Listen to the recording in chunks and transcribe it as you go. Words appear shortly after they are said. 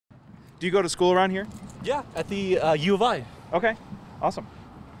Do you go to school around here? Yeah, at the U of I. Okay, awesome.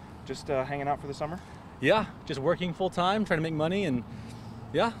 Just hanging out for the summer? Yeah, just working full time, trying to make money, and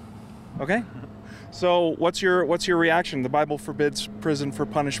yeah. Okay. So what's your reaction? The Bible forbids prison for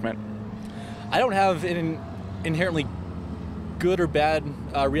punishment. I don't have an inherently good or bad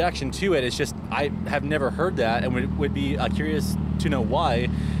reaction to it. It's just I have never heard that, and would be curious to know why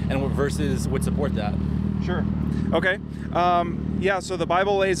and what verses would support that. Sure. Okay. Yeah, so the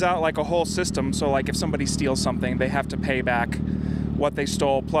Bible lays out like a whole system. So like if somebody steals something, they have to pay back what they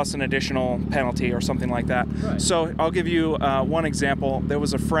stole plus an additional penalty or something like that. Right. So I'll give you one example. There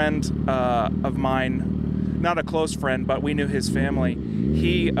was a friend of mine, not a close friend, but we knew his family.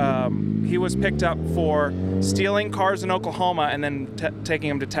 He was picked up for stealing cars in Oklahoma and then taking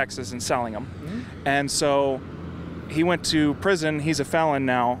them to Texas and selling them. Mm-hmm. And so he went to prison. He's a felon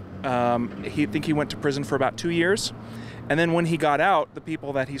now. He went to prison for about 2 years. And then when he got out, the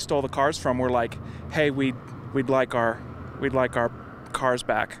people that he stole the cars from were like, "Hey, we'd like our cars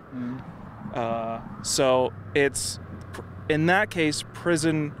back." Mm. So it's, in that case,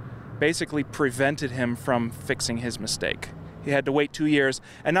 prison basically prevented him from fixing his mistake. He had to wait 2 years,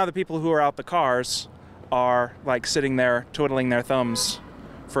 and now the people who are out the cars are like sitting there twiddling their thumbs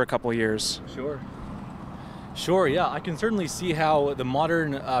for a couple of years. Sure, yeah, I can certainly see how the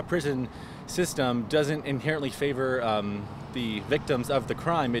modern prison system doesn't inherently favor the victims of the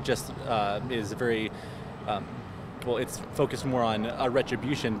crime. It just is very well, it's focused more on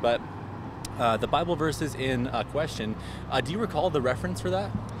retribution, but the Bible verses in question, do you recall the reference for that?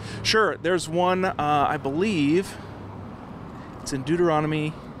 Sure. There's one, I believe, it's in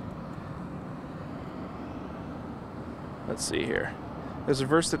Deuteronomy. Let's see here. There's a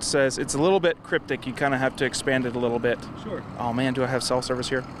verse that says, it's a little bit cryptic, you kind of have to expand it a little bit. Sure. Oh man, do I have cell service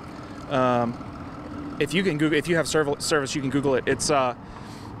here? If you can Google, if you have service, you can Google it. It's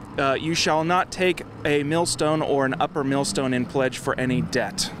you shall not take a millstone or an upper millstone in pledge for any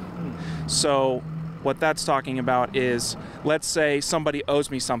debt. So what that's talking about is, let's say somebody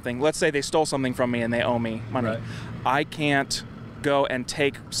owes me something. Let's say they stole something from me and they owe me money. Right. I can't go and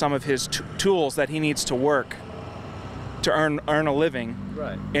take some of his tools that he needs to work to earn a living,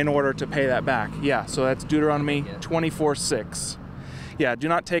 right, in order to pay that back. Yeah, so that's Deuteronomy 24:6. Yeah, do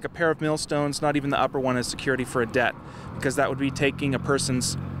not take a pair of millstones, not even the upper one, as security for a debt, because that would be taking a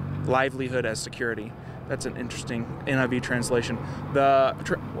person's livelihood as security. That's an interesting NIV translation. The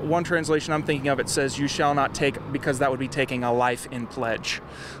one translation I'm thinking of, it says, you shall not take, because that would be taking a life in pledge.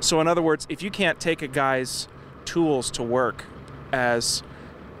 So in other words, if you can't take a guy's tools to work as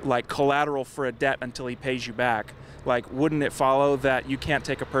like collateral for a debt until he pays you back, like wouldn't it follow that you can't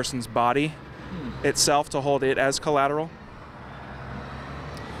take a person's body itself to hold it as collateral?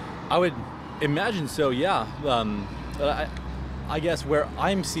 I would imagine so, yeah. I guess where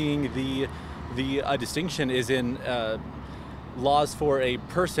I'm seeing the distinction is in laws for a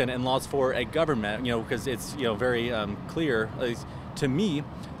person and laws for a government, because it's very clear, at least to me,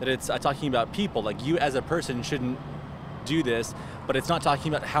 that it's talking about people. Like, you as a person shouldn't do this, but it's not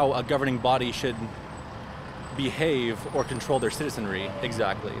talking about how a governing body should behave or control their citizenry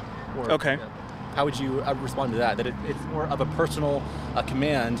exactly. Okay. How would you respond to that? That it's more of a personal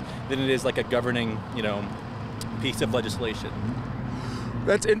command than it is like a governing, piece of legislation.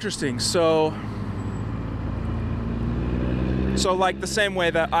 That's interesting. So like the same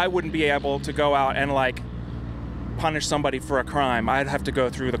way that I wouldn't be able to go out and like punish somebody for a crime, I'd have to go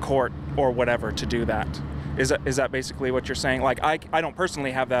through the court or whatever to do that. Is that basically what you're saying? Like I don't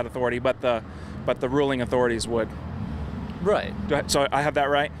personally have that authority, but the ruling authorities would. Right. So I have that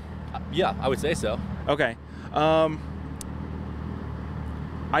right? Yeah, I would say so. Okay. I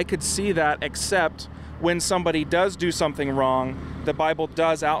could see that, except when somebody does do something wrong, the Bible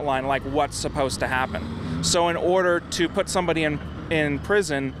does outline like what's supposed to happen. So in order to put somebody in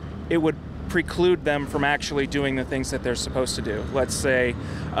prison, it would preclude them from actually doing the things that they're supposed to do. Let's say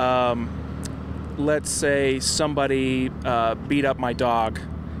somebody beat up my dog,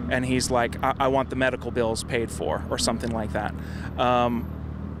 and he's like, I want the medical bills paid for, or something like that.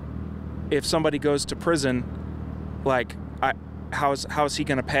 If somebody goes to prison, like, how's he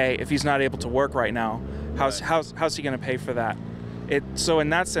going to pay if he's not able to work right now? How's he going to pay for that? So in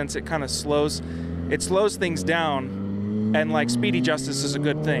that sense, it kind of slows things down, and like speedy justice is a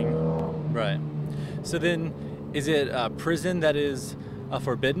good thing. Right. So then, is it prison that is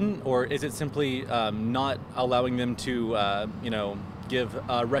forbidden, or is it simply not allowing them to, give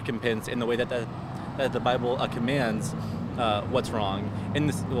recompense in the way that the Bible commands? What's wrong in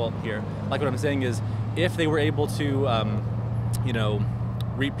this? Well, here, like what I'm saying is, if they were able to,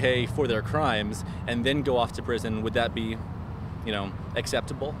 repay for their crimes and then go off to prison, would that be,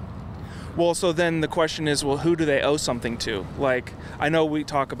 acceptable? Well, so then the question is, well, who do they owe something to? Like, I know we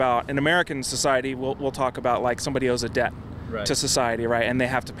talk about, in American society, we'll talk about like somebody owes a debt to society, right? And they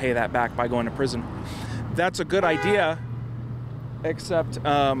have to pay that back by going to prison. That's a good idea, except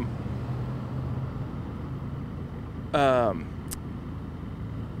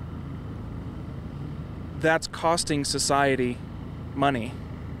that's costing society money,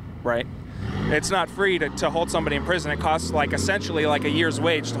 right? It's not free to hold somebody in prison. It costs like essentially like a year's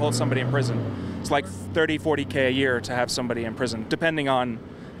wage to hold somebody in prison. It's like 30, 40K a year to have somebody in prison, depending on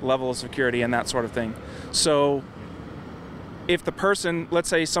level of security and that sort of thing. So if the person, let's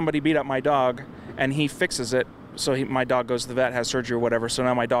say somebody beat up my dog and he fixes it, so my dog goes to the vet, has surgery or whatever, so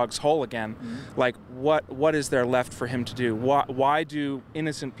now my dog's whole again, like what is there left for him to do? Why do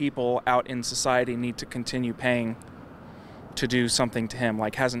innocent people out in society need to continue paying to do something to him?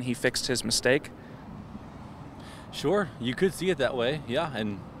 Like, hasn't he fixed his mistake? Sure, you could see it that way, yeah,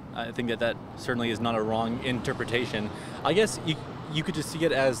 and I think that certainly is not a wrong interpretation. I guess you could just see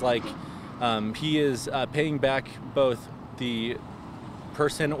it as like he is paying back both the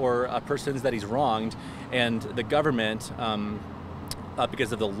person or persons that he's wronged and the government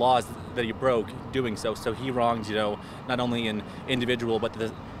because of the laws that he broke doing so. So he wronged, not only an individual but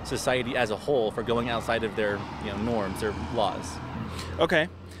the society as a whole for going outside of their norms or laws. Okay.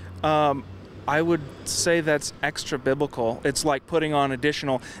 I would say that's extra biblical. It's like putting on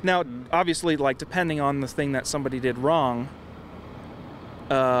additional. Now, obviously, like depending on the thing that somebody did wrong.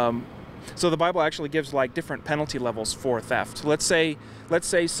 So the Bible actually gives like different penalty levels for theft. Let's say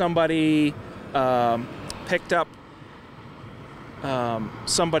somebody picked up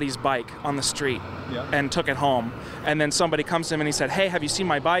somebody's bike on the street and took it home, and then somebody comes to him and he said, "Hey, have you seen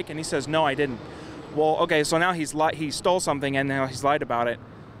my bike?" And he says, "No, I didn't." Well, okay, so now he stole something and now he's lied about it.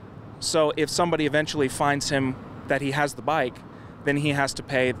 So if somebody eventually finds him that he has the bike, then he has to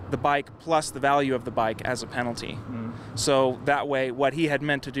pay the bike plus the value of the bike as a penalty. So that way what he had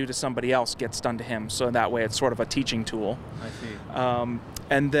meant to do to somebody else gets done to him. So that way it's sort of a teaching tool. I see.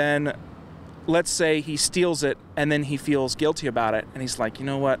 And then let's say he steals it and then he feels guilty about it. And he's like, you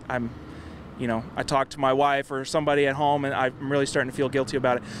know what, I talked to my wife or somebody at home and I'm really starting to feel guilty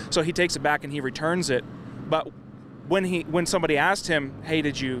about it. So he takes it back and he returns it. But when somebody asked him, "Hey,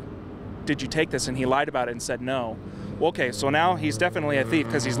 did you take this?" and he lied about it and said no. Well, okay, so now he's definitely a thief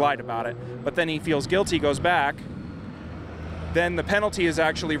because he's lied about it. But then he feels guilty, goes back. Then the penalty is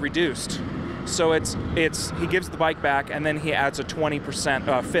actually reduced. So it's he gives the bike back and then he adds a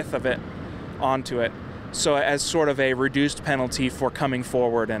 20%, fifth of it onto it. So as sort of a reduced penalty for coming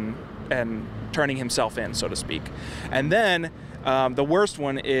forward and turning himself in, so to speak. And then the worst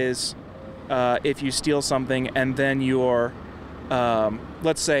one is if you steal something and then you're,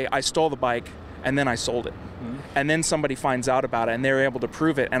 let's say I stole the bike and then I sold it. And then somebody finds out about it and they're able to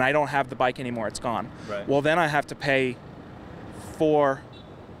prove it and I don't have the bike anymore, it's gone. Right. Well, then I have to pay for,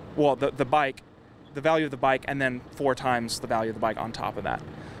 the bike, the value of the bike, and then 4 times the value of the bike on top of that.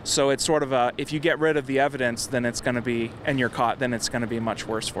 So it's sort of if you get rid of the evidence, then it's going to be, and you're caught, then it's going to be much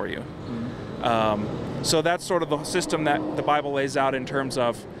worse for you. So that's sort of the system that the Bible lays out in terms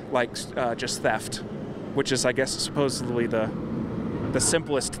of like just theft, which is, I guess, supposedly the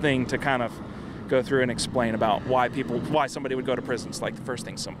simplest thing to kind of go through and explain about why somebody would go to prison. It's like the first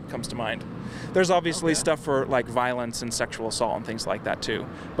thing comes to mind. There's obviously stuff for like violence and sexual assault and things like that too.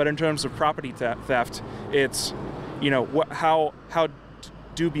 But in terms of property theft, it's, how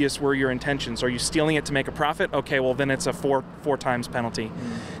dubious were your intentions? Are you stealing it to make a profit? Okay, well then it's a four times penalty.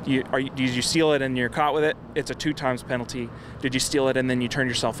 Did you steal it and you're caught with it? It's a 2 times penalty. Did you steal it and then you turn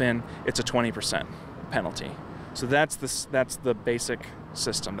yourself in? It's a 20% penalty. So that's the basic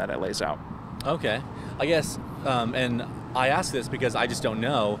system that it lays out. Okay, I guess, and I ask this because I just don't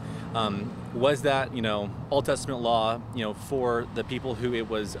know. Was that Old Testament law for the people who it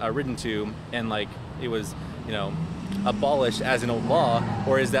was written to, and like it was abolished as an old law,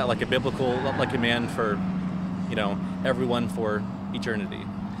 or is that like a biblical command for everyone for eternity?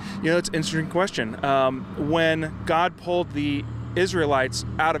 It's an interesting question. When God pulled the Israelites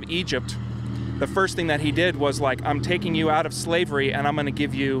out of Egypt, the first thing that he did was like, I'm taking you out of slavery and I'm going to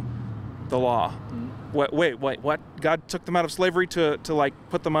give you the law. Wait, what? God took them out of slavery to like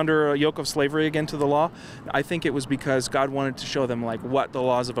put them under a yoke of slavery again to the law? I think it was because God wanted to show them like what the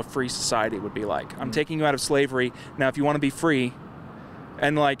laws of a free society would be like. I'm taking you out of slavery. Now, if you want to be free,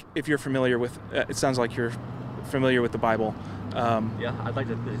 and like if you're familiar with, it sounds like you're familiar with the Bible. Yeah, I'd like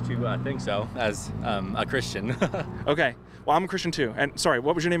to think so as a Christian. Okay, well, I'm a Christian too. And sorry,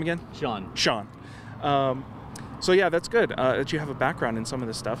 what was your name again? Sean. So yeah, that's good that you have a background in some of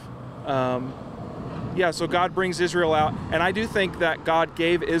this stuff. Yeah, so God brings Israel out, and I do think that God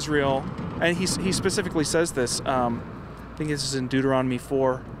gave Israel, and he specifically says this, I think this is in Deuteronomy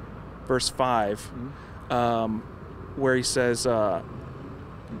 4, verse 5, where he says,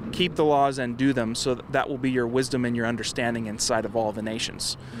 keep the laws and do them, so that will be your wisdom and your understanding inside of all the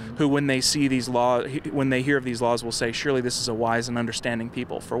nations, who when they see these laws, when they hear of these laws, will say, surely this is a wise and understanding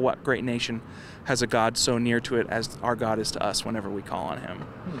people, for what great nation has a God so near to it as our God is to us whenever we call on him.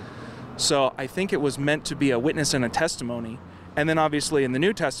 So I think it was meant to be a witness and a testimony. And then obviously in the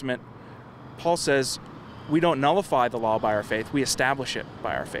New Testament, Paul says we don't nullify the law by our faith, we establish it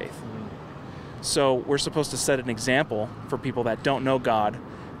by our faith. So we're supposed to set an example for people that don't know God,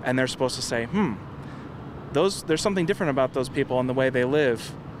 and they're supposed to say, there's something different about those people and the way they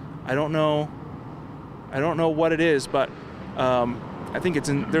live. I don't know what it is, but I think it's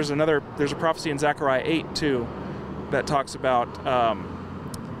there's a prophecy in Zechariah 8 too that talks about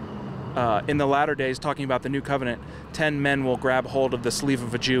in the latter days, talking about the new covenant, 10 men will grab hold of the sleeve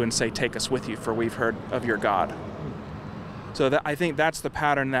of a Jew and say, take us with you, for we've heard of your God. So I think that's the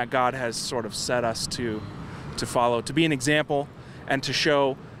pattern that God has sort of set us to follow, to be an example and to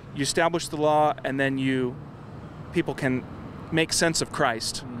show you establish the law, and then people can make sense of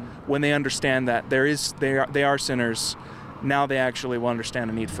Christ when they understand that they are sinners. Now they actually will understand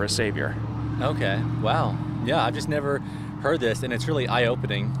the need for a Savior. Okay, wow. Yeah, I've just never heard this, and it's really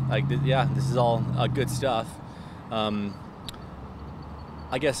eye-opening. Like, yeah, this is all good stuff. I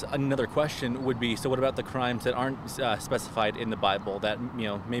guess another question would be, so what about the crimes that aren't specified in the Bible, that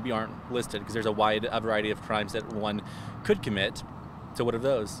maybe aren't listed? Because there's a variety of crimes that one could commit. So what are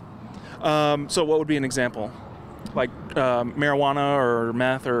those? So what would be an example? Like marijuana or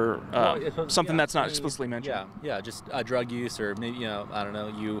meth or something that's not explicitly mentioned? Yeah, just drug use, or maybe, I don't know,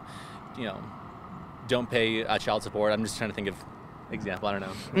 you don't pay child support. I'm just trying to think of example. I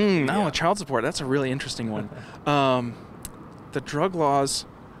don't know. Child support. That's a really interesting one. The drug laws,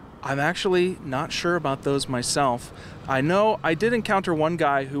 I'm actually not sure about those myself. I know I did encounter one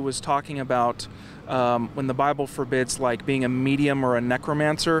guy who was talking about when the Bible forbids like being a medium or a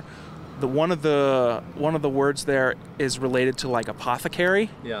necromancer. One of the words there is related to like apothecary.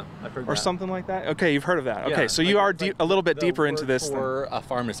 Yeah, I've heard that. Or something like that. Okay, you've heard of that. Yeah, okay, so you are a little bit deeper into this. For a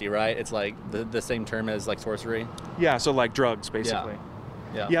pharmacy, right? It's like the same term as like sorcery. Yeah, so like drugs, basically.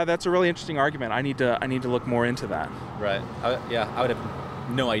 Yeah, that's a really interesting argument. I need to look more into that. Right. I would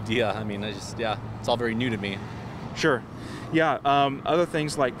have no idea. I mean, it's all very new to me. Sure. Yeah. Other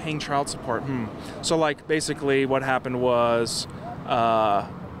things like paying child support. So like basically what happened was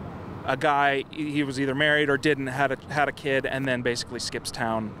a guy, he was either married or didn't, had a kid, and then basically skips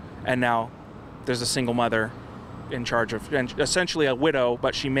town, and now there's a single mother in charge of, and essentially a widow,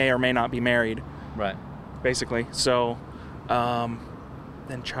 but she may or may not be married. Right. Basically. So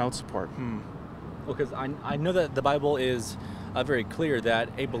then child support. Well, because I know that the Bible is very clear that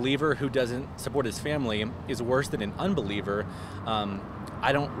a believer who doesn't support his family is worse than an unbeliever.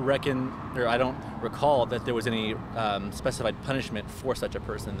 I don't recall that there was any specified punishment for such a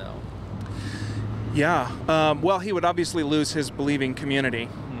person, though. Yeah. Well, he would obviously lose his believing community.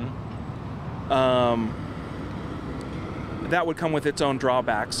 That would come with its own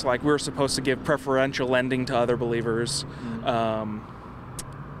drawbacks. Like, we're supposed to give preferential lending to other believers.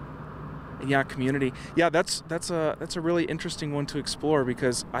 Yeah, community. Yeah, that's a really interesting one to explore,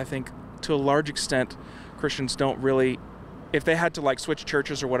 because I think to a large extent Christians don't really, if they had to like switch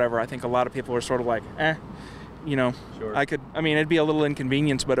churches or whatever, I think a lot of people are sort of like, sure. It'd be a little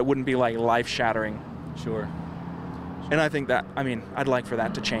inconvenience, but it wouldn't be like life-shattering. Sure. And I think that, I'd like for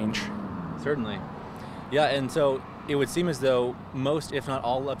that to change. Certainly. Yeah, and so it would seem as though most, if not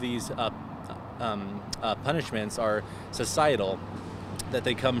all of these punishments are societal, that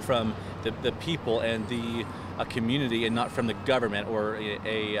they come from the people and the community, and not from the government or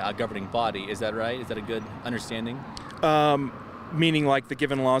a governing body. Is that right? Is that a good understanding? Meaning like the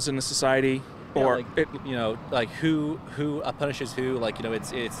given laws in the society, or like who punishes who? Like,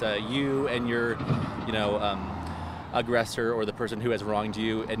 it's you and your aggressor, or the person who has wronged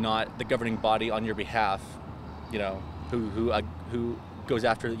you, and not the governing body on your behalf. Who goes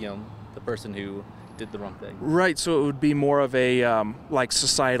after the person who did the wrong thing. Right, so it would be more of a like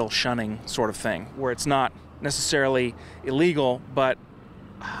societal shunning sort of thing, where it's not necessarily illegal, but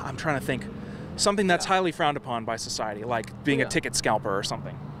I'm trying to think, something that's highly frowned upon by society, like being a ticket scalper or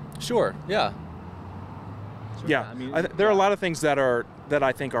something. Sure, yeah. Sure, yeah, there are a lot of things that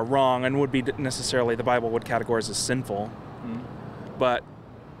I think are wrong and would be necessarily, the Bible would categorize as sinful, but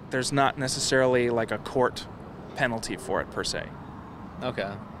there's not necessarily like a court penalty for it per se.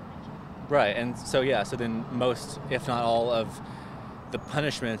 Okay. Right, and so so then most, if not all, of the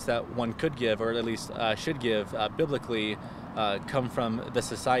punishments that one could give, or at least should give biblically, come from the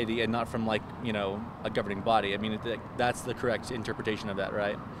society and not from, like, you know, a governing body. I mean, that's the correct interpretation of that,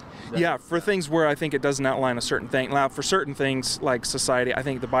 right? Yeah, for things where I think it doesn't outline a certain thing. Now, for certain things like society, I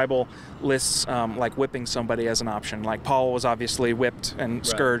think the Bible lists like whipping somebody as an option. Like Paul was obviously whipped and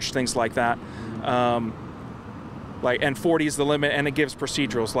scourged, things like that. And 40 is the limit, and it gives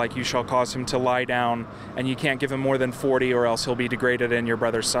procedurals, like you shall cause him to lie down, and you can't give him more than 40 or else he'll be degraded in your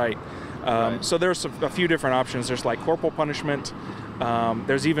brother's sight. So there's a few different options. There's like corporal punishment.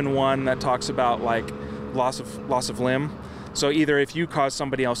 There's even one that talks about like loss of limb. So either if you cause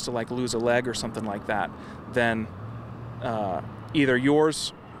somebody else to like lose a leg or something like that, then either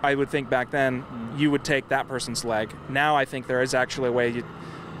yours, I would think back then, you would take that person's leg. Now I think there is actually a way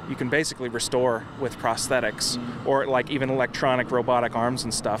you can basically restore with prosthetics, or like even electronic robotic arms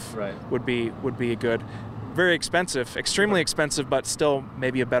and stuff would be a good. Very expensive, extremely expensive, but still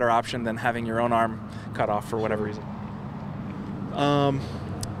maybe a better option than having your own arm cut off for whatever reason.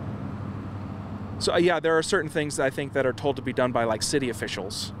 So yeah, there are certain things that I think that are told to be done by like city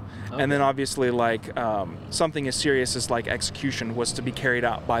officials. Okay. And then obviously like something as serious as like execution was to be carried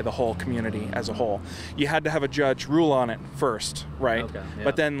out by the whole community as a whole. You had to have a judge rule on it first, right? Okay, yeah.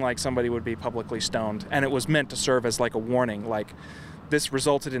 But then like somebody would be publicly stoned, and it was meant to serve as like a warning, like this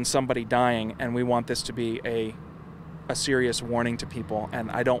resulted in somebody dying, and we want this to be a serious warning to people. And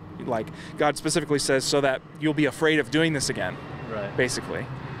I don't, like, God specifically says so that you'll be afraid of doing this again, basically.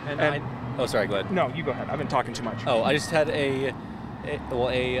 Oh, sorry, go ahead. No, you go ahead. I've been talking too much. Oh, I just had a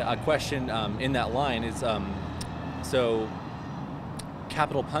question in that line. Is so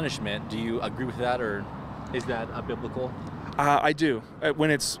capital punishment, do you agree with that, or is that biblical? I do,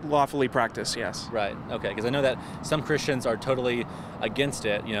 when it's lawfully practiced, yes. Right, okay, because I know that some Christians are totally against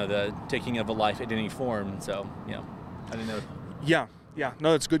it, you know, the taking of a life in any form, so, you know, I didn't know. Yeah,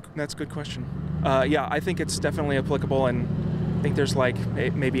 no, that's a good question. Yeah, I think it's definitely applicable, and I think there's like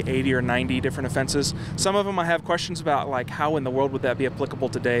maybe 80 or 90 different offenses. Some of them I have questions about, like how in the world would that be applicable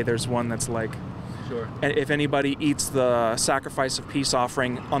today? There's one that's like, if anybody eats the sacrifice of peace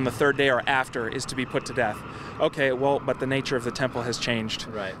offering on the third day or after is to be put to death. Okay, well, but the nature of the temple has changed.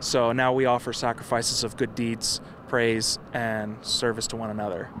 Right. So now we offer sacrifices of good deeds, praise, and service to one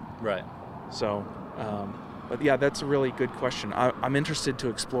another. Right. So, but yeah, that's a really good question. I'm interested to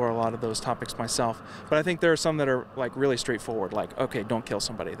explore a lot of those topics myself, but I think there are some that are like really straightforward, like, okay, don't kill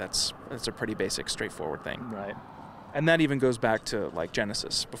somebody. That's a pretty basic, straightforward thing. Right. And that even goes back to like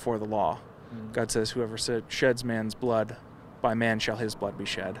Genesis, before the law. God says, whoever sheds man's blood, by man shall his blood be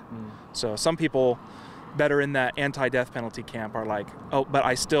shed. So some people that are in that anti-death penalty camp are like, oh, but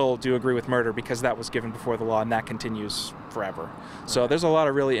I still do agree with murder because that was given before the law and that continues forever. So there's a lot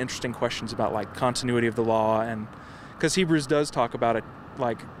of really interesting questions about like continuity of the law, and because Hebrews does talk about it,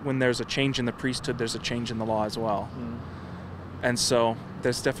 like when there's a change in the priesthood, there's a change in the law as well. And so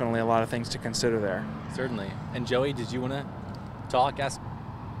there's definitely a lot of things to consider there. Certainly. And Joey, did you want to talk, ask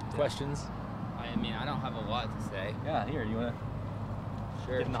questions? I mean, I don't have a lot to say. Yeah, here, you want to?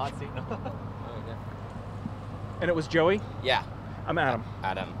 Sure. Get in the hot seat. Okay. And it was Joey? Yeah. I'm Adam.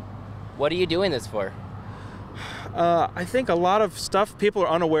 Adam. What are you doing this for? I think a lot of stuff people are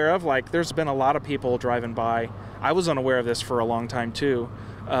unaware of. Like, there's been a lot of people driving by. I was unaware of this for a long time, too.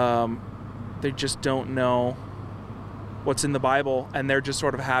 They just don't know what's in the Bible, and they're just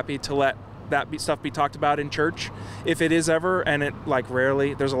sort of happy to let that stuff be talked about in church, if it is ever, and it like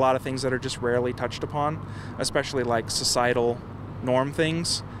rarely. There's a lot of things that are just rarely touched upon, especially like societal norm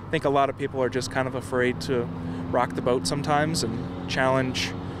things. I think a lot of people are just kind of afraid to rock the boat sometimes and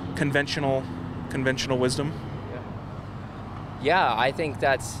challenge conventional wisdom. Yeah, I think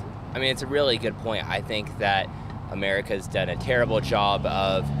it's a really good point. I think that America's done a terrible job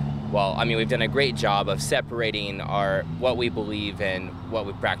of, we've done a great job of separating what we believe and what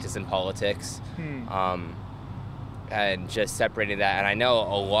we practice in politics, and just separating that. And I know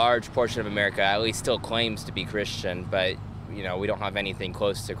a large portion of America at least still claims to be Christian, but we don't have anything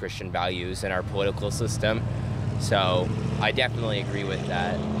close to Christian values in our political system. So I definitely agree with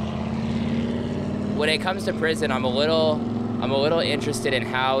that. When it comes to prison, I'm a little interested in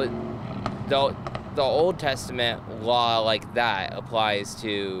how the Old Testament law like that applies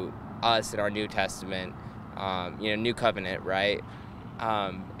to us in our New Testament, New Covenant, right?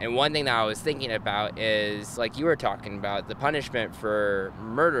 And one thing that I was thinking about is, like you were talking about, the punishment for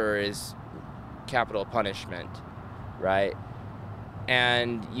murder is capital punishment, right?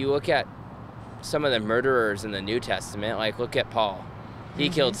 And you look at some of the murderers in the New Testament, like look at Paul. He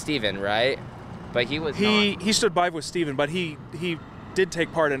killed Stephen, right? But he stood by with Stephen, but he did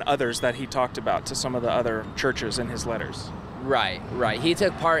take part in others that he talked about to some of the other churches in his letters. Right, right. He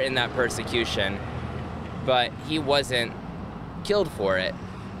took part in that persecution, but he wasn't killed for it.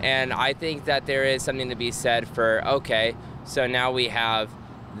 And I think that there is something to be said for, okay, so now we have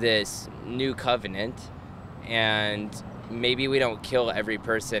this new covenant, and maybe we don't kill every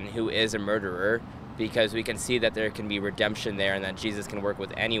person who is a murderer, because we can see that there can be redemption there and that Jesus can work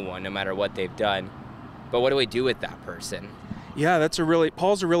with anyone no matter what they've done. But what do we do with that person? Yeah,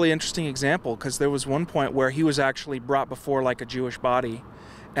 Paul's a really interesting example, because there was one point where he was actually brought before like a Jewish body,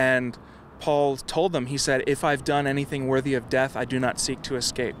 and Paul told them, he said, if I've done anything worthy of death, I do not seek to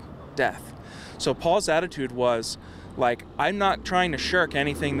escape death. So Paul's attitude was like, I'm not trying to shirk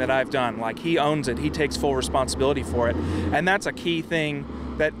anything that I've done. Like, he owns it. He takes full responsibility for it. And that's a key thing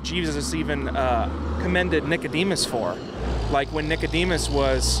that Jesus even commended Nicodemus for. Like, when Nicodemus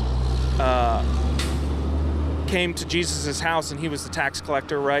came to Jesus' house, and he was the tax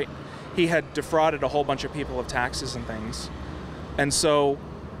collector, right? He had defrauded a whole bunch of people of taxes and things. And so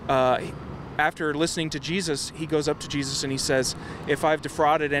after listening to Jesus, he goes up to Jesus and he says, if I've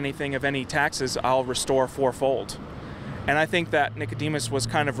defrauded anything of any taxes, I'll restore fourfold. And I think that Nicodemus was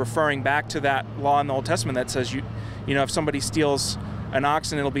kind of referring back to that law in the Old Testament that says, you know, if somebody steals an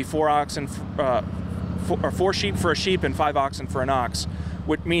oxen, it'll be 4 sheep for a sheep and 5 oxen for an ox,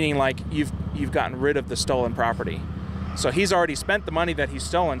 meaning like you've gotten rid of the stolen property. So he's already spent the money that he's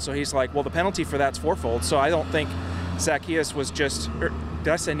stolen, so he's like, well, the penalty for that's fourfold. So I don't think Zacchaeus was just, did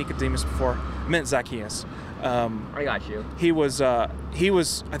I say Nicodemus before? I meant Zacchaeus. I got you.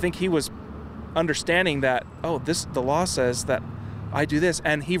 I think he was understanding that, oh, the law says that I do this,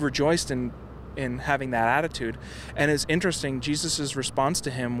 and he rejoiced in having that attitude. And it's interesting, Jesus' response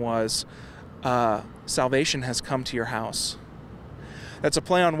to him was, salvation has come to your house. That's a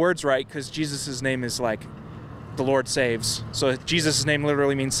play on words, right? Because Jesus' name is like, the Lord saves. So Jesus' name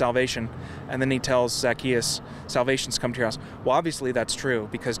literally means salvation. And then he tells Zacchaeus, salvation's come to your house. Well, obviously that's true,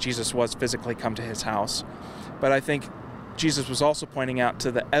 because Jesus was physically come to his house. But I think Jesus was also pointing out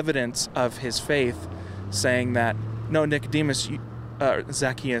to the evidence of his faith, saying that, no, Nicodemus,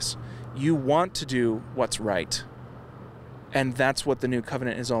 Zacchaeus, you want to do what's right. And that's what the new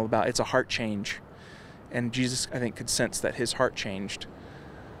covenant is all about. It's a heart change. And Jesus, I think, could sense that his heart changed.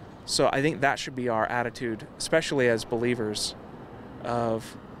 So I think that should be our attitude, especially as believers,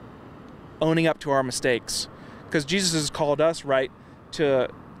 of owning up to our mistakes. Because Jesus has called us, right, to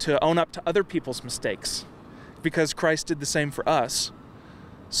own up to other people's mistakes, because Christ did the same for us.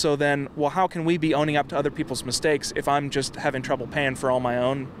 So then, well, how can we be owning up to other people's mistakes if I'm just having trouble paying for all my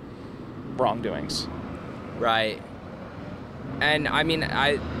own wrongdoings? Right. And I mean,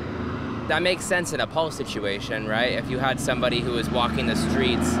 that makes sense in a Paul situation, right? If you had somebody who was walking the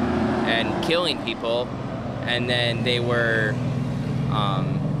streets and killing people, and then they were,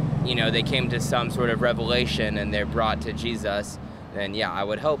 they came to some sort of revelation and they're brought to Jesus, then yeah, I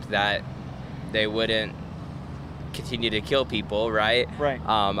would hope that they wouldn't continue to kill people, right? Right.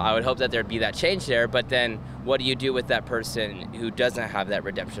 I would hope that there'd be that change there, but then what do you do with that person who doesn't have that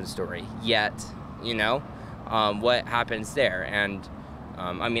redemption story yet, what happens there? And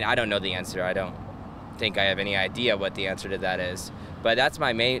I don't know the answer. I don't think I have any idea what the answer to that is. But that's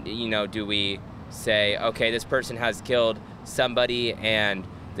my main, do we say, okay, this person has killed somebody and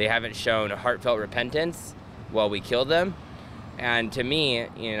they haven't shown heartfelt repentance while we kill them? And to me,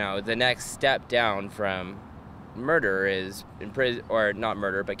 the next step down from murder is or not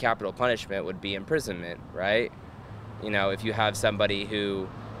murder, but capital punishment would be imprisonment, right? If you have somebody who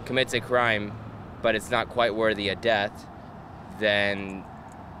commits a crime, but it's not quite worthy of death, then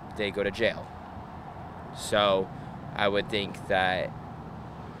they go to jail. So I would think that,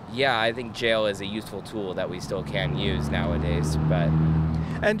 I think jail is a useful tool that we still can use nowadays, but...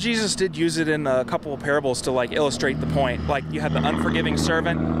 And Jesus did use it in a couple of parables to illustrate the point. Like, you had the unforgiving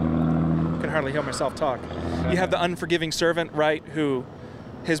servant. I can hardly hear myself talk. You have the unforgiving servant, right, who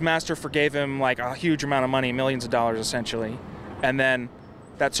his master forgave him a huge amount of money, millions of dollars essentially. And then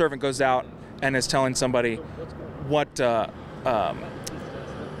that servant goes out and is telling somebody what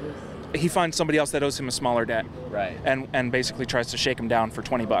he finds somebody else that owes him a smaller debt, right? And basically tries to shake him down for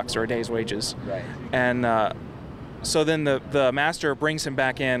 $20 or a day's wages, right? And so then the master brings him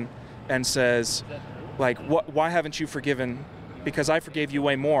back in and says, why haven't you forgiven? Because I forgave you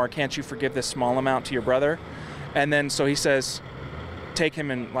way more. Can't you forgive this small amount to your brother? And then so he says, take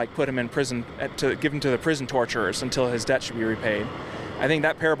him and put him in prison, to give him to the prison torturers until his debt should be repaid. I think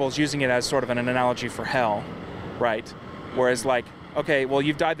that parable is using it as sort of an analogy for hell, right? Whereas okay, well,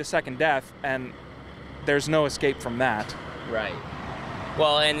 you've died the second death, and there's no escape from that. Right.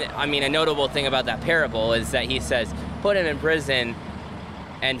 Well, and a notable thing about that parable is that he says, put him in prison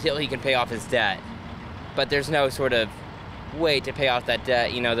until he can pay off his debt. But there's no sort of way to pay off that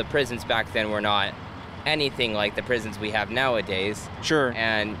debt. You know, the prisons back then were not anything like the prisons we have nowadays. Sure.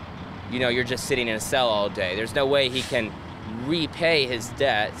 And, you know, you're just sitting in a cell all day. There's no way he can repay his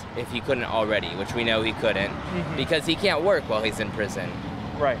debt if he couldn't already, which we know he couldn't, because he can't work while he's in prison.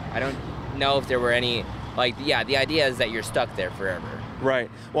 Right. I don't know if there were any, like, yeah, the idea is that you're stuck there forever.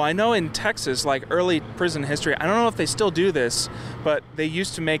 Right. Well, I know in Texas, like early prison history, I don't know if they still do this, but they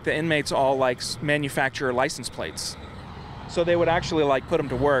used to make the inmates all like manufacture license plates. So they would actually like put them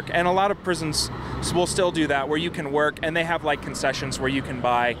to work. And a lot of prisons will still do that, where you can work, and they have like concessions where you can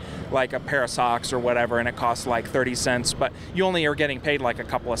buy like a pair of socks or whatever, and it costs like 30 cents, but you only are getting paid like a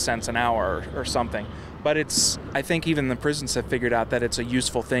couple of cents an hour or something. But it's, I think even the prisons have figured out that it's a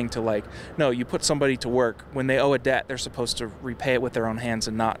useful thing to like, no, you put somebody to work. When they owe a debt, they're supposed to repay it with their own hands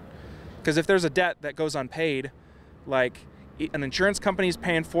and not. Because if there's a debt that goes unpaid, like an insurance company is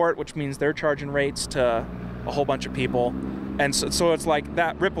paying for it, which means they're charging rates to a whole bunch of people. And so it's like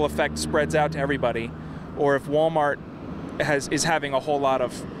that ripple effect spreads out to everybody. Or if Walmart is having a whole lot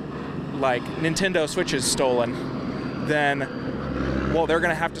of like Nintendo Switches stolen, then well, they're going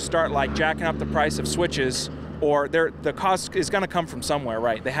to have to start like jacking up the price of Switches, or the cost is going to come from somewhere,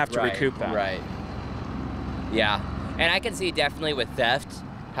 right? They have to recoup that. Right. Yeah. And I can see definitely with theft,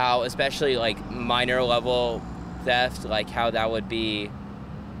 how especially like minor level theft, like how that would be,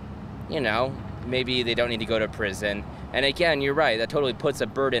 you know, maybe they don't need to go to prison. And again, you're right, that totally puts a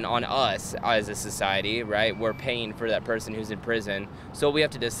burden on us as a society, right? We're paying for that person who's in prison. So we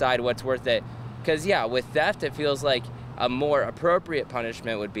have to decide what's worth it. Because yeah, with theft, it feels like a more appropriate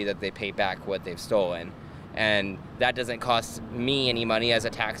punishment would be that they pay back what they've stolen. And that doesn't cost me any money as a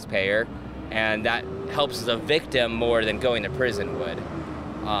taxpayer. And that helps the victim more than going to prison would.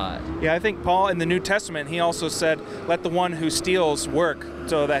 Yeah, I think Paul in the New Testament, he also said, let the one who steals work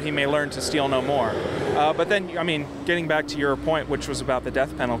so that he may learn to steal no more. But then, I mean, getting back to your point, which was about the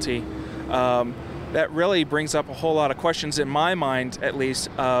death penalty, that really brings up a whole lot of questions in my mind, at least,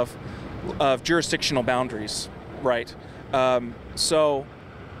 of jurisdictional boundaries, right? So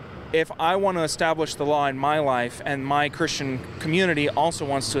if I want to establish the law in my life and my Christian community also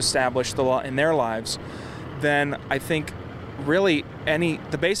wants to establish the law in their lives, then I think really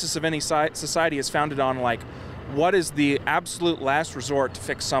the basis of any society is founded on like what is the absolute last resort to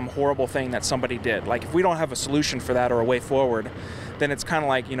fix some horrible thing that somebody did. Like if we don't have a solution for that or a way forward, then it's kind of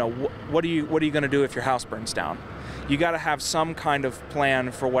like, you know, what are you going to do if your house burns down? You got to have some kind of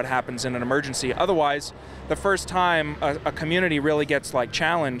plan for what happens in an emergency. Otherwise, the first time a community really gets like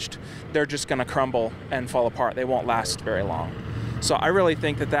challenged, they're just going to crumble and fall apart. They won't last very long. So I really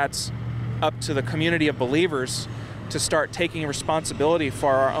think that that's up to the community of believers to start taking responsibility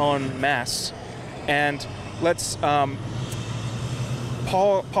for our own mess. And let's Paul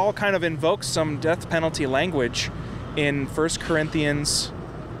kind of invokes some death penalty language in 1 Corinthians,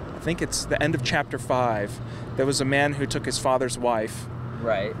 I think it's the end of chapter 5. There was a man who took his father's wife.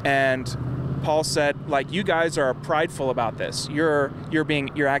 Right. And Paul said, like, you guys are prideful about this. You're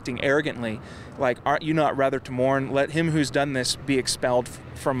acting arrogantly. Like, aren't you not rather to mourn? Let him who's done this be expelled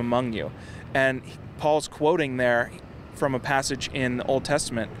from among you. And Paul's quoting there from a passage in the Old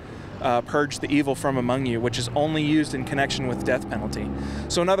Testament, purge the evil from among you, which is only used in connection with death penalty.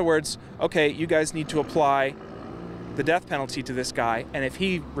 So in other words, okay, you guys need to apply the death penalty to this guy, and if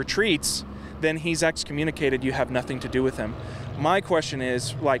he retreats, then he's excommunicated. You have nothing to do with him. My question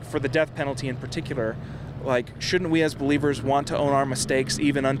is, like, for the death penalty in particular, like, shouldn't we as believers want to own our mistakes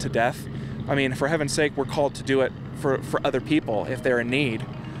even unto death? I mean, for heaven's sake, we're called to do it for other people if they're in need.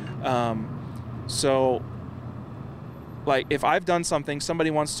 So, like, if I've done something, somebody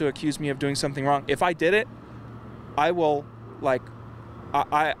wants to accuse me of doing something wrong, if I did it, I will, like,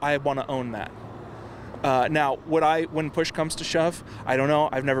 I want to own that. Now, would I, when push comes to shove? I don't know.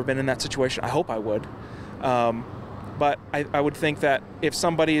 I've never been in that situation. I hope I would. But I would think that if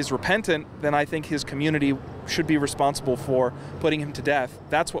somebody is repentant, then I think his community should be responsible for putting him to death.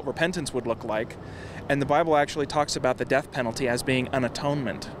 That's what repentance would look like. And the Bible actually talks about the death penalty as being an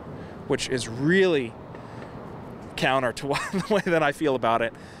atonement, which is really counter to the way that I feel about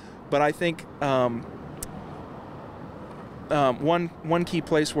it. But I think one key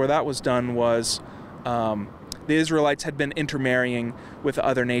place where that was done was the Israelites had been intermarrying with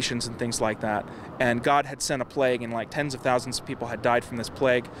other nations and things like that. And God had sent a plague, and like tens of thousands of people had died from this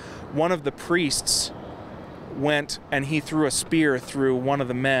plague. One of the priests went and he threw a spear through one of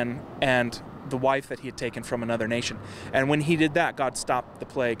the men and the wife that he had taken from another nation. And when he did that, God stopped the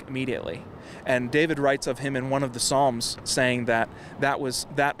plague immediately. And David writes of him in one of the Psalms saying that was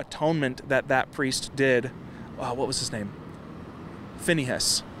that atonement that priest did. What was his name?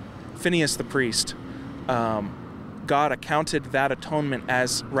 Phinehas the priest. God accounted that atonement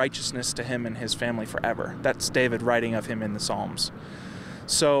as righteousness to him and his family forever. That's David writing of him in the Psalms.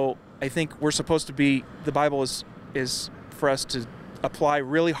 So I think we're supposed to be, the Bible is for us to apply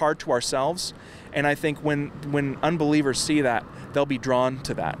really hard to ourselves. And I think when unbelievers see that, they'll be drawn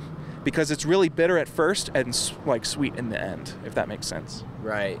to that. Because it's really bitter at first and like sweet in the end, if that makes sense.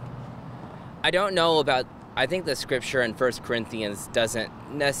 Right. I don't know about, I think the scripture in 1 Corinthians doesn't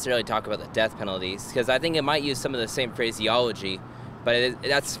necessarily talk about the death penalties, because I think it might use some of the same phraseology, but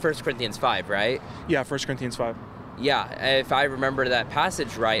that's 1 Corinthians 5, right? Yeah, 1 Corinthians 5. Yeah, if I remember that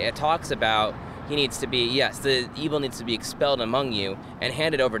passage right, it talks about he needs to be, yes, the evil needs to be expelled among you and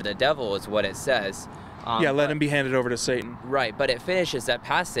handed over to the devil is what it says. Let him be handed over to Satan. Right, but it finishes that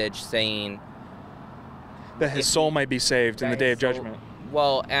passage saying that his soul might be saved in the day of judgment.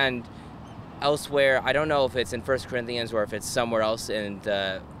 Well, and elsewhere, I don't know if it's in 1 Corinthians or if it's somewhere else in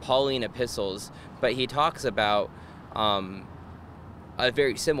the Pauline epistles, but he talks about a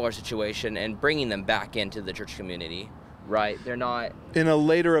very similar situation and bringing them back into the church community, right? They're not... In a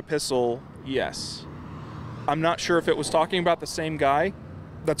later epistle, yes. I'm not sure if it was talking about the same guy.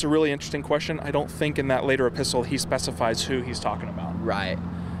 That's a really interesting question. I don't think in that later epistle he specifies who he's talking about. Right.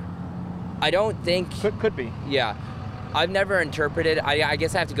 I don't think... Could be. Yeah. I've never interpreted... I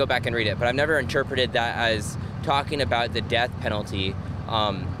guess I have to go back and read it, but I've never interpreted that as talking about the death penalty.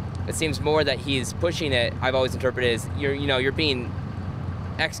 It seems more that he's pushing it. I've always interpreted as you're being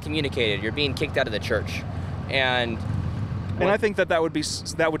excommunicated. You're being kicked out of the church. And I think that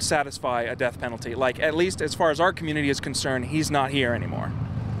would satisfy a death penalty. Like, at least as far as our community is concerned, he's not here anymore.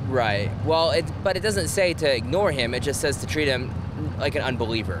 Right. Well, but it doesn't say to ignore him. It just says to treat him like an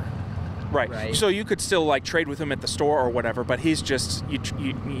unbeliever. Right. So you could still like trade with him at the store or whatever, but he's just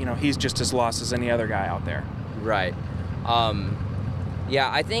he's just as lost as any other guy out there. Right. Yeah,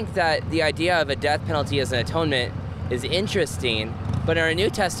 I think that the idea of a death penalty as an atonement is interesting, but in our New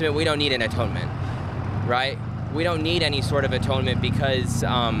Testament we don't need an atonement, right? We don't need any sort of atonement because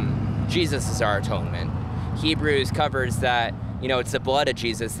Jesus is our atonement. Hebrews covers that, it's the blood of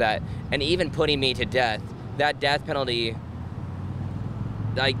Jesus that, and even putting me to death, that death penalty,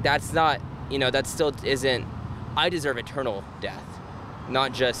 like that's not, that still isn't, I deserve eternal death,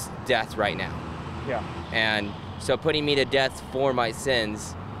 not just death right now. Yeah. And so putting me to death for my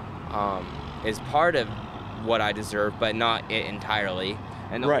sins is part of what I deserve, but not it entirely.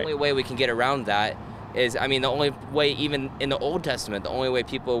 And the only way we can get around that is, the only way, even in the Old Testament, the only way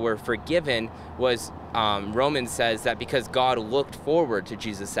people were forgiven was, Romans says that because God looked forward to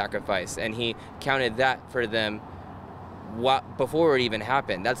Jesus' sacrifice and he counted that for them before it even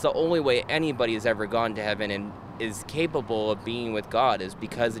happened. That's the only way anybody has ever gone to heaven and is capable of being with God is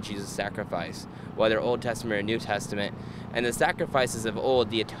because of Jesus' sacrifice, whether Old Testament or New Testament. And the sacrifices of old,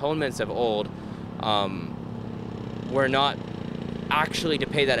 the atonements of old, were not actually to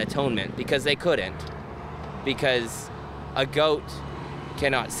pay that atonement because they couldn't. Because a goat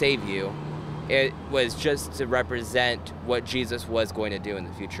cannot save you. It was just to represent what Jesus was going to do in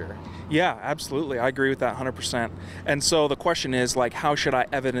the future. Yeah, absolutely. I agree with that 100%. And so the question is, like, how should I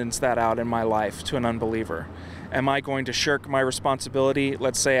evidence that out in my life to an unbeliever? Am I going to shirk my responsibility?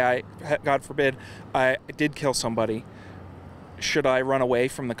 Let's say God forbid, I did kill somebody. Should I run away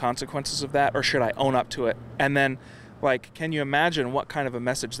from the consequences of that, or should I own up to it? And then, like, can you imagine what kind of a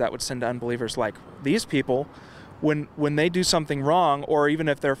message that would send to unbelievers? Like, these people, when they do something wrong, or even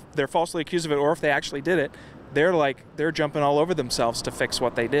if they're falsely accused of it, or if they actually did it, they're jumping all over themselves to fix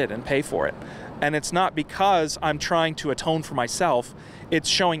what they did and pay for it. And it's not because I'm trying to atone for myself. It's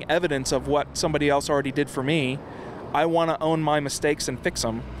showing evidence of what somebody else already did for me. I want to own my mistakes and fix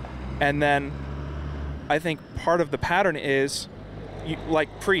them. And then I think part of the pattern is,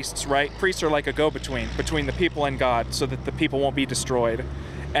 like priests, right? Priests are like a go-between between the people and God, so that the people won't be destroyed,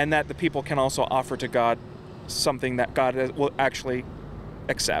 and that the people can also offer to God something that God will actually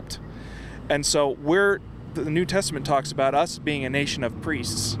accept. And so the New Testament talks about us being a nation of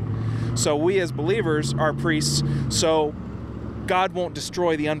priests. So we as believers are priests, so God won't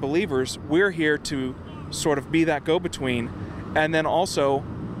destroy the unbelievers. We're here to sort of be that go-between, and then also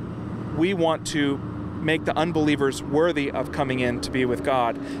we want to make the unbelievers worthy of coming in to be with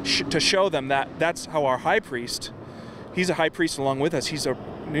God, to show them that that's how our high priest, he's a high priest along with us.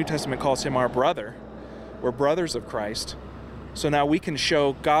 New Testament calls him our brother. We're brothers of Christ. So now we can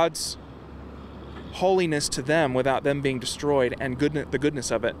show God's holiness to them without them being destroyed, and the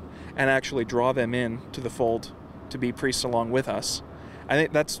goodness of it, and actually draw them in to the fold to be priests along with us. I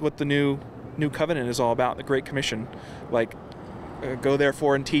think that's what the new covenant is all about, the Great Commission. Like, go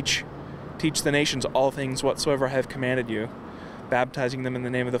therefore and teach the nations all things whatsoever I have commanded you, baptizing them in the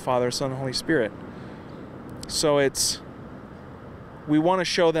name of the Father, Son, and Holy Spirit. So we want to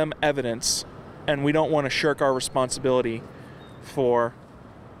show them evidence, and we don't want to shirk our responsibility for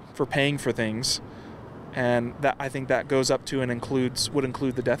paying for things. And that, I think that goes up to and would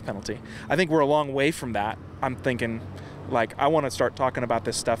include the death penalty. I think we're a long way from that. I'm thinking, like, I want to start talking about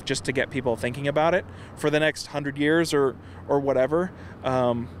this stuff just to get people thinking about it for the next 100 years or whatever.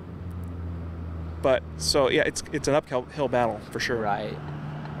 But so yeah, it's an uphill battle for sure. Right.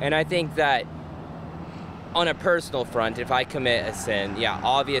 And I think that on a personal front, if I commit a sin, yeah,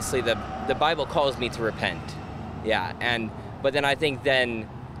 obviously the Bible calls me to repent. Yeah, but then I think then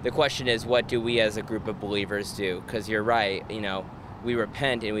the question is, what do we as a group of believers do? Because you're right, we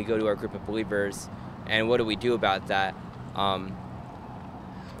repent and we go to our group of believers, and what do we do about that?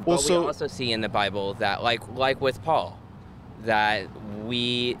 We also see in the Bible that, like with Paul, that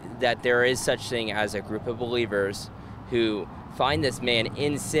there is such thing as a group of believers who find this man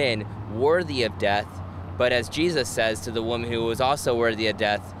in sin worthy of death, but as Jesus says to the woman who was also worthy of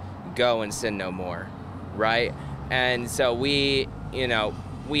death, go and sin no more, right? And so we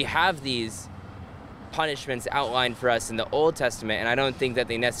have these punishments outlined for us in the Old Testament, and I don't think that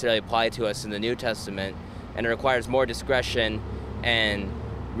they necessarily apply to us in the New Testament, and it requires more discretion and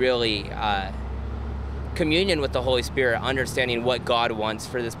really communion with the Holy Spirit, understanding what God wants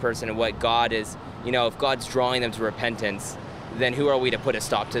for this person and what God is, if God's drawing them to repentance, then who are we to put a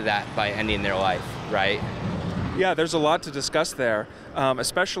stop to that by ending their life, right? Yeah, there's a lot to discuss there,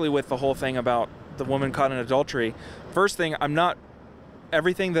 especially with the whole thing about the woman caught in adultery. First thing,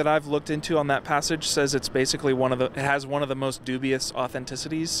 everything that I've looked into on that passage says it's basically it has one of the most dubious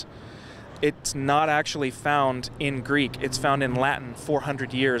authenticities. It's not actually found in Greek. It's found in Latin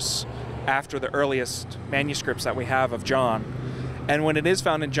 400 years after the earliest manuscripts that we have of John. And when it is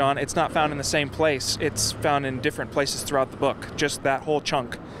found in John, it's not found in the same place. It's found in different places throughout the book. Just that whole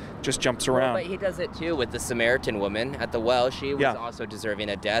chunk just jumps around. Well, but he does it too with the Samaritan woman at the well. She was also deserving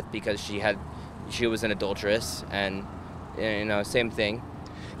of death because she was an adulteress, and same thing.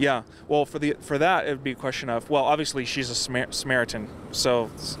 Yeah, well, for that, it would be a question of, well, obviously she's a Samaritan,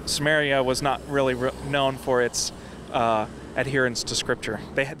 so Samaria was not really known for its adherence to Scripture.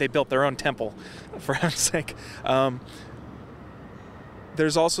 They built their own temple, for heaven's sake.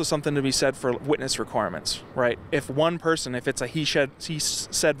 There's also something to be said for witness requirements, right? If it's a he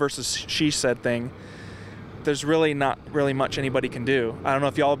said versus she said thing, there's really not really much anybody can do. I don't know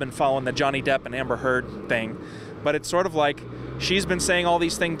if y'all have been following the Johnny Depp and Amber Heard thing, but it's sort of like she's been saying all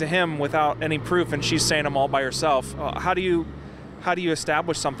these things to him without any proof, and she's saying them all by herself. How do you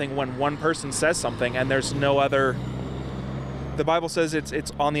establish something when one person says something and there's no other? The Bible says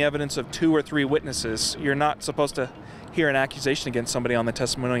it's on the evidence of 2 or 3 witnesses. You're not supposed to hear an accusation against somebody on the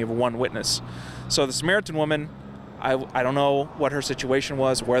testimony of one witness. So the Samaritan woman, I don't know what her situation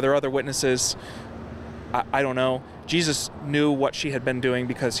was. Were there other witnesses? I don't know. Jesus knew what she had been doing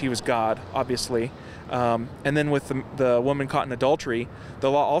because he was God, obviously. And then with the woman caught in adultery, the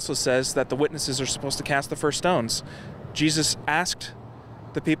law also says that the witnesses are supposed to cast the first stones. Jesus asked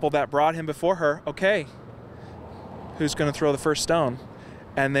the people that brought him before her, okay, who's going to throw the first stone?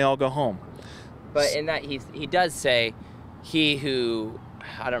 And they all go home. But in that, he does say, he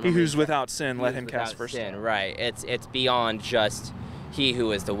who's without sin, let him cast first stone. Right. It's beyond just he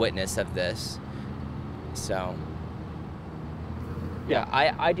who is the witness of this. So, yeah,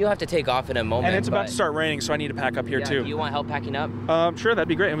 I do have to take off in a moment. And it's about to start raining, so I need to pack up here too. Do you want help packing up? Sure, that'd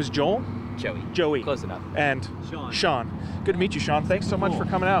be great. It was Joel? Joey. Close enough. And Sean. Good to meet you, Sean. Thanks so much for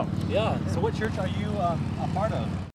coming out. Yeah. So what church are you a part of?